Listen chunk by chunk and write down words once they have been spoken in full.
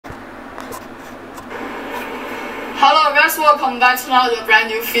welcome back to another brand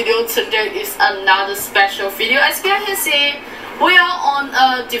new video. Today is another special video. As you can see, we are on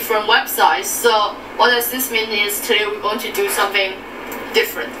a different website. So what does this mean is today we're going to do something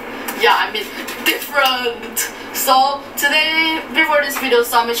different. Yeah, I mean different. So today, before this video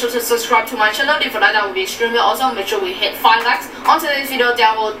starts, make sure to subscribe to my channel. If you like, that would be extremely awesome. Make sure we hit 5 likes on today's video.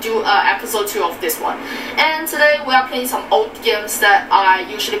 Then we'll do episode 2 of this one. And today we are playing some old games that I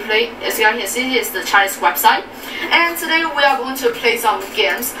usually play. As you can see, it's the Chinese website. And today we are going to play some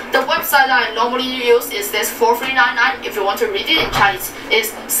games. The website that I normally use is this 4399. If you want to read it in Chinese,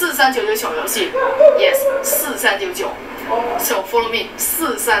 it's 4399小游戏. Yes, 4399. So follow me,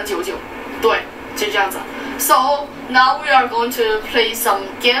 4399. 对，就这样子。So now we are going to play some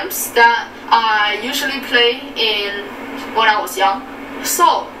games that I usually play when I was young.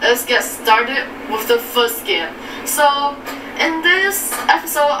 So let's get started with the first game. So in this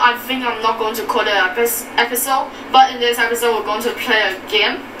episode, I think I'm not going to call it an episode, but in this episode we're going to play a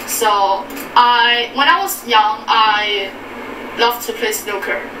game. So when I was young, I loved to play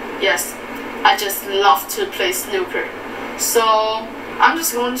snooker. Yes, I just love to play snooker. So I'm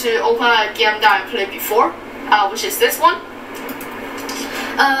just going to open a game that I played before, which is this one.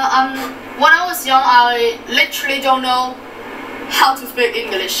 When I was young, I literally don't know how to speak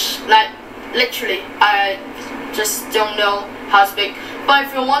English. Like literally, I just don't know how to speak. But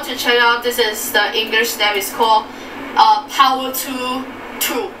if you want to check out, this is the English name. It's called Power 2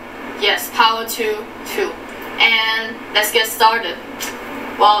 2. Yes, Power 2 2. And let's get started.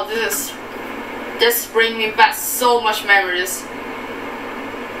 Wow, this brings me back so much memories.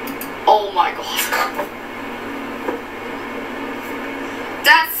 Oh my god.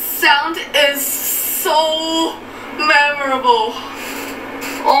 That sound is so memorable.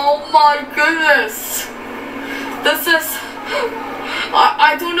 Oh my goodness. This is...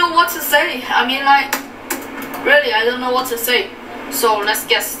 I don't know what to say. I mean, like, really, I don't know what to say. So let's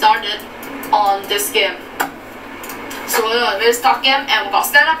get started on this game. So we're gonna start game, and we got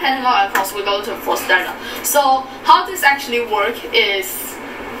stand-up, and of course we go to for stand-up. So how this actually work is,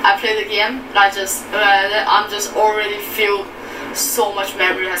 I play the game, I'm just already feel so much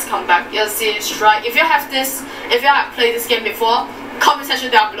memory has come back. You see, strike. If you have played this game before, comment section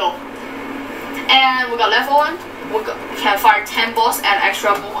down below. And we got level 1. We can fire 10 balls and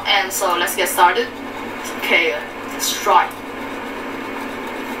extra ball, and so let's get started. Okay, strike.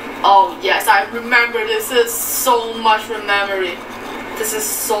 Oh yes, I remember. This is so much memory. This is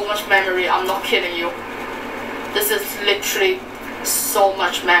so much memory. I'm not kidding you. This is literally so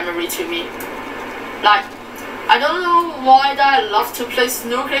much memory to me. Like, I don't know why that I love to play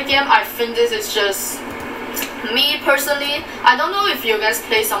snooker game. I think this is just me personally. I don't know if you guys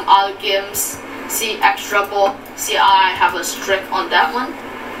play some other games. See, extra ball. See, I have a streak on that one.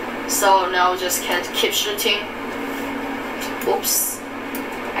 So now just can't keep shooting. Oops.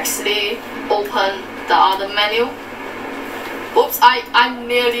 Actually open the other menu. Oops, I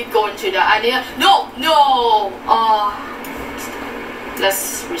nearly go into that. No.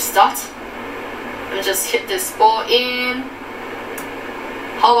 Let's restart. Let me just hit this ball in.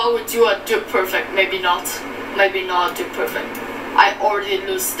 How about we do a dude perfect? Maybe not. Maybe not a dude perfect. I already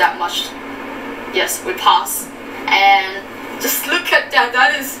lose that much. Yes, we pass. And just look at that.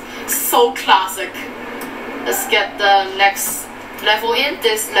 That is so classic. Let's get the next level in.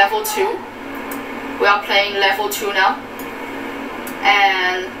 This level 2. We are playing level 2 now.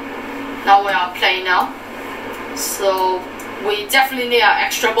 And now we are playing now. So we definitely need an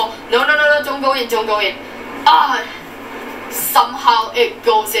extra ball. No, don't go in, don't go in. Somehow it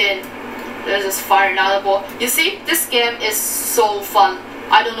goes in. Let's just fire another ball. You see, this game is so fun.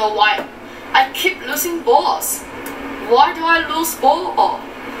 I don't know why I keep losing balls. Why do I lose ball?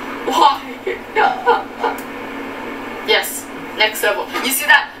 Why? Yes, next level. You see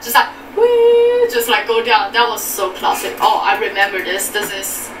that? Just like, whee, just like go down. That was so classic. Oh, I remember this. This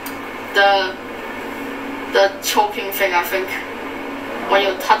is the choking thing, I think. When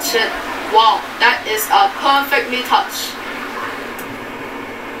you touch it, wow, that is a perfectly touch.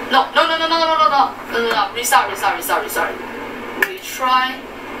 No. Restart. Retry.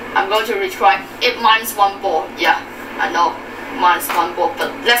 I'm going to retry. It minus 1 ball. Yeah, I know, minus 1 ball.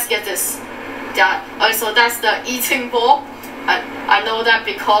 But let's get this down. So that's the eating ball. I know that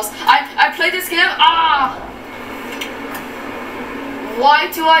because I play this game.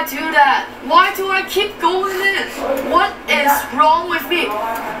 Why do I do that? Why do I keep going in? What is wrong with me?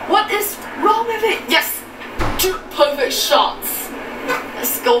 What is wrong with me? Yes, 2 perfect shots.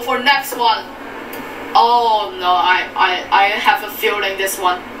 Let's go for next one. Oh no, I have a feeling this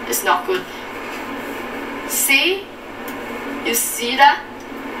one is not good. See? You see that?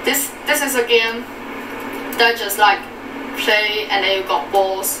 This is a game that just like play, and then you got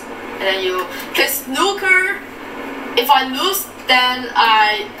balls, and then you play snooker. If I lose, then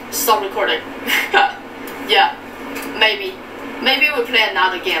I stop recording. Yeah, maybe we play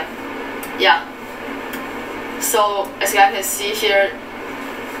another game. Yeah. So as you guys can see here,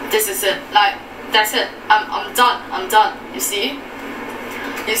 this is it. Like that's it. I'm done. I'm done. You see?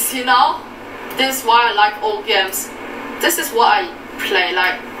 You see now? This is why I like old games. This is what I play.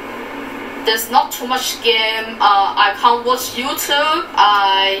 Like there's not too much game. I can't watch YouTube.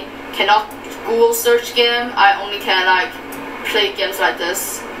 I cannot Google search game. I only can like play games like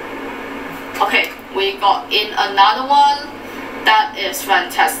this. Okay, we got in another one. That is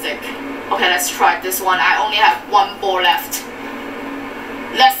Fantasitc. Okay, let's try this one. I only have one ball left.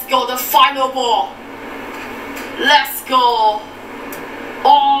 Let's go, the final ball. Let's go.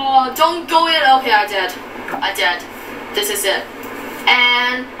 Oh, don't go in. Okay, I did. This is it.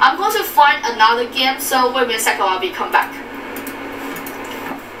 And I'm going to find another game. So wait a second, I'll come back.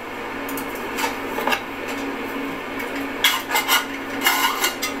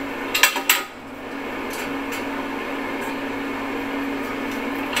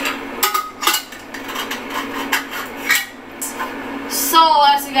 So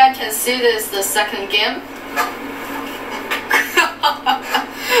as you guys can see, this is the second game.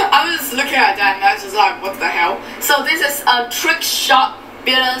 I'm just looking at that and I'm just like, what the hell? So this is a trick shot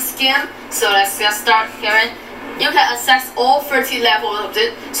balance game. So let's get started here. You can access all 30 levels of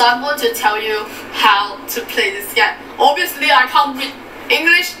it. So I'm going to tell you how to play this game. Obviously I can't read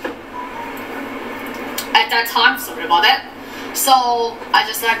English at that time, sorry about that. So I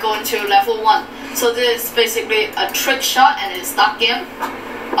just like go into level 1. So this is basically a trick shot and it's that game.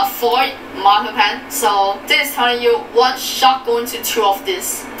 A foil marker pen. So this is telling you one shot going to 2 of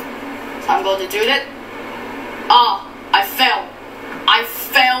this. So I'm going to do it. I failed. I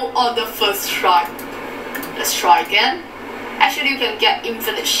failed on the first try. Let's try again. Actually, you can get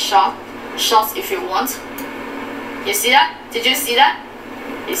infinite shots if you want. You see that? Did you see that?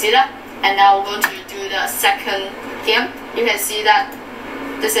 You see that? And now we're going to do the second game. You can see that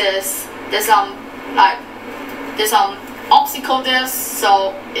there's obstacle there,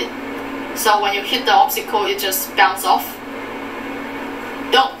 so when you hit the obstacle, it just bounce off.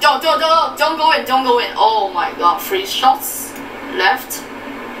 Don't go in. Oh my god, 3 shots left.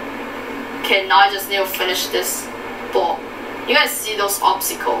 Okay, now I just need to finish this ball. You guys see those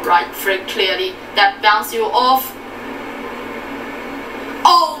obstacles, right? Very clearly that bounce you off.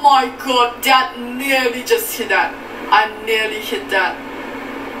 Oh my god, that nearly just hit that. I nearly hit that.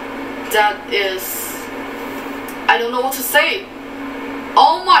 That is, I don't know what to say.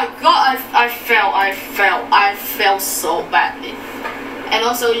 Oh my god, I fell so badly. And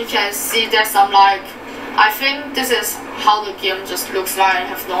also you can see there's some like, I think this is how the game just looks like. I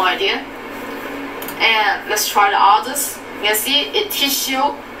have no idea. And let's try the others. You can see it teaches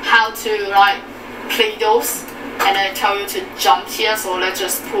you how to like play those, and then tell you to jump here. So let's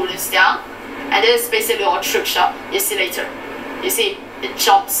just pull this down, and this is basically a trick shot. You see later. You see it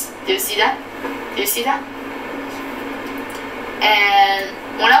jumps. Do you see that? Do you see that? And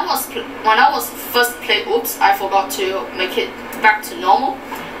when I was first played, oops, I forgot to make it back to normal.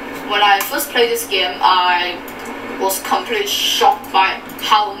 When I first played this game, I was completely shocked by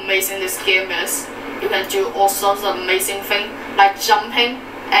how amazing this game is. You can do all sorts of amazing things like jumping,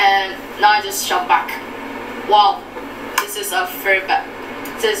 and now I just jump back. Wow, this is a very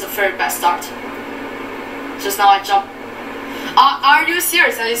bad start. Just now I jump. Are you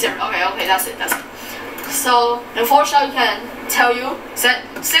serious? Are you serious? Okay, that's it. So unfortunately, I can tell you that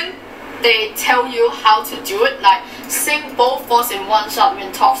they tell you how to do it, like sing both balls in one shot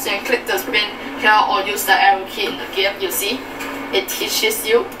when tops, and click the spin here or use the arrow key in the game. You see, it teaches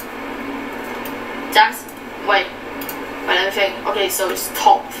you. That's wait, let me think. Okay, so it's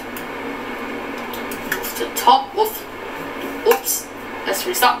top. Move to top. Oops. Let's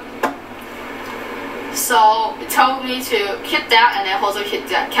restart. So it told me to hit that and then also hit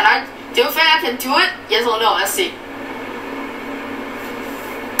that. Do you think I can do it? Yes or no? Let's see.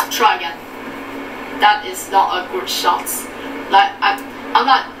 Try again. That is not a good shot. Like I'm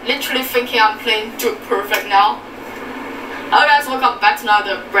not literally thinking I'm playing dude perfect now. Hello guys, welcome back to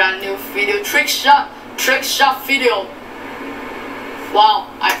another brand new video, trick shot video. Wow,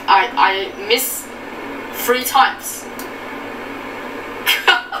 I missed 3 times.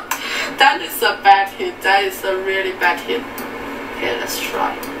 That is a bad hit. That is a really bad hit. Okay, let's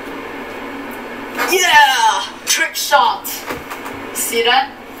try. Yeah! Trick shot! See that?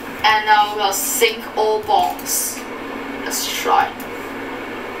 And now we'll sink all balls. Let's try.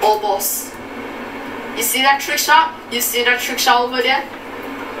 All balls. You see that trick shot? You see that trick shot over there?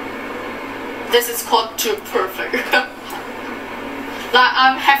 This is called too perfect. Like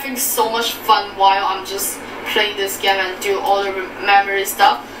I'm having so much fun while I'm just playing this game and do all the memory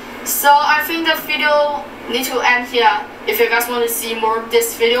stuff. So I think the video need to end here. If you guys want to see more of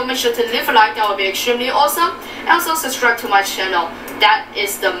this video, make sure to leave a like. That would be extremely awesome. And also subscribe to my channel. That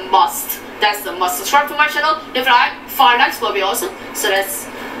is the must. That's the must. Subscribe to my channel. Leave a like. 5 likes will be awesome.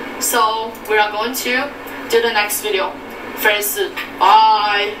 So we are going to do the next video very soon.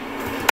 Bye.